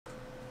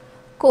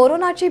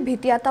कोरोनाची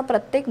भीती आता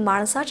प्रत्येक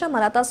माणसाच्या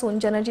मनात असून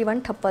जनजीवन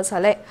ठप्प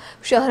झालंय।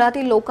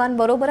 शहरातील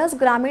लोकांबरोबरच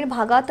ग्रामीण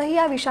भागातही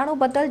या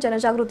विषाणूबद्दल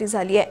जनजागृती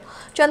झाली आहे।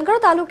 चंदगड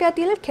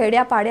तालुक्यातील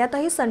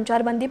खेड्यापाड्यातही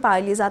संचारबंदी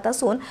पाळली जात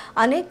असून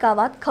अनेक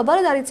गावात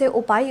खबरदारीचे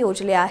उपाय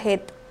योजले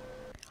आहेत।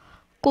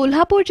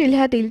 कोल्हापूर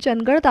जिल्ह्यातील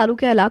चंदगड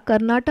तालुक्याला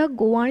कर्नाटक,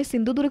 गोवा आणि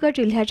सिंधुदुर्ग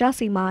जिल्ह्याच्या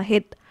सीमा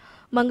आहेत।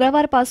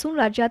 मंगळवारपासून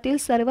राज्यातील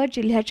सर्व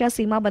जिल्ह्याच्या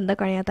सीमा बंद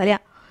करण्यात आल्या।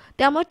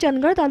 त्यामुळे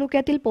चंदगड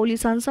तालुक्यातील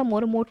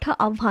पोलिसांसमोर मोठं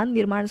आव्हान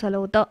निर्माण झालं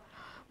होतं।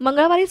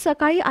 मंगळवारी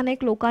सकाळी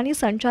अनेक लोकांनी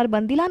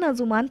संचारबंदीला न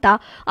जुमानता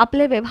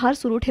आपले व्यवहार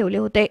सुरू ठेवले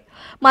होते।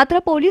 मात्र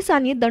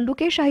पोलिसांनी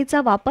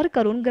दंडुकेशाहीचा वापर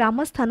करून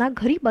ग्रामस्थांना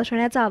घरी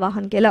बसण्याचं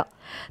आवाहन केलं।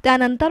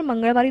 त्यानंतर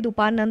मंगळवारी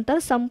दुपारनंतर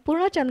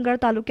संपूर्ण चंदगड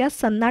तालुक्यात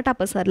सन्नाटा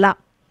पसरला।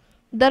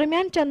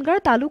 दरम्यान चंदगड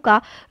तालुका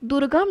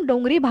दुर्गम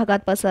डोंगरी भागात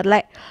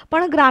पसरलाय,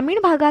 पण ग्रामीण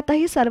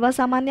भागातही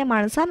सर्वसामान्य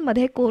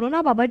माणसांमध्ये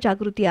कोरोनाबाबत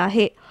जागृती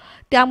आहे।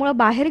 त्यामुळे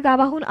बाहेर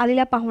गावाहून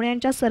आलेल्या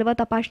पाहुण्यांच्या सर्व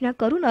तपासण्या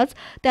करूनच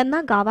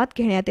त्यांना गावात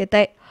घेण्यात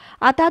येतंय।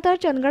 आता तर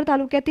चंदगड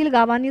तालुक्यातील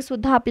गावांनी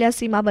सुद्धा आपल्या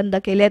सीमा बंद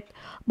केलेत।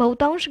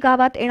 बहुतांश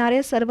गावात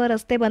येणारे सर्व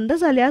रस्ते बंद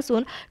झाले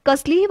असून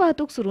कसलीही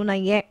वाहतूक सुरू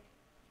नाहीये।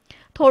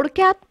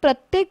 थोडक्यात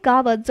प्रत्येक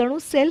गावात जणू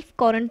सेल्फ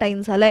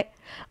क्वारंटाईन झालंय।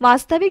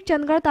 वास्तविक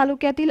चंदगड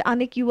तालुक्यातील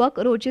अनेक युवक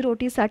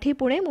रोजीरोटीसाठी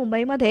पुणे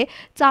मुंबईमध्ये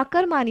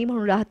चाकरमानी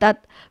म्हणून राहतात।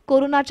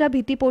 कोरोनाच्या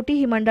भीतीपोटी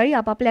ही मंडळी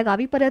आपापल्या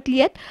गावी परतली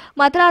आहेत।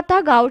 मात्र आता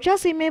गावच्या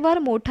सीमेवर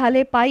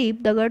मोठाले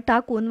पाईप दगड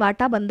टाकून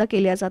वाटा बंद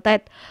केल्या जात आहेत।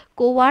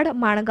 कोवाड,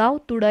 माणगाव,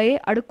 तुडये,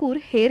 अडकूर,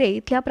 हेरे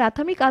इथल्या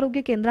प्राथमिक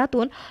आरोग्य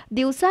केंद्रातून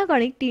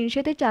दिवसागणिक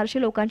 300 ते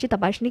 400 लोकांची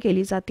तपासणी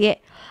केली जाते।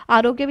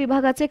 आरोग्य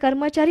विभागाचे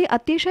कर्मचारी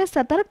अतिशय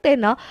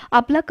सतर्कतेने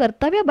आपलं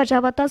कर्तव्य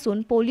बजावत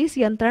असून पोलीस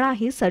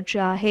यंत्रणाही सज्ज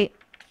आहे।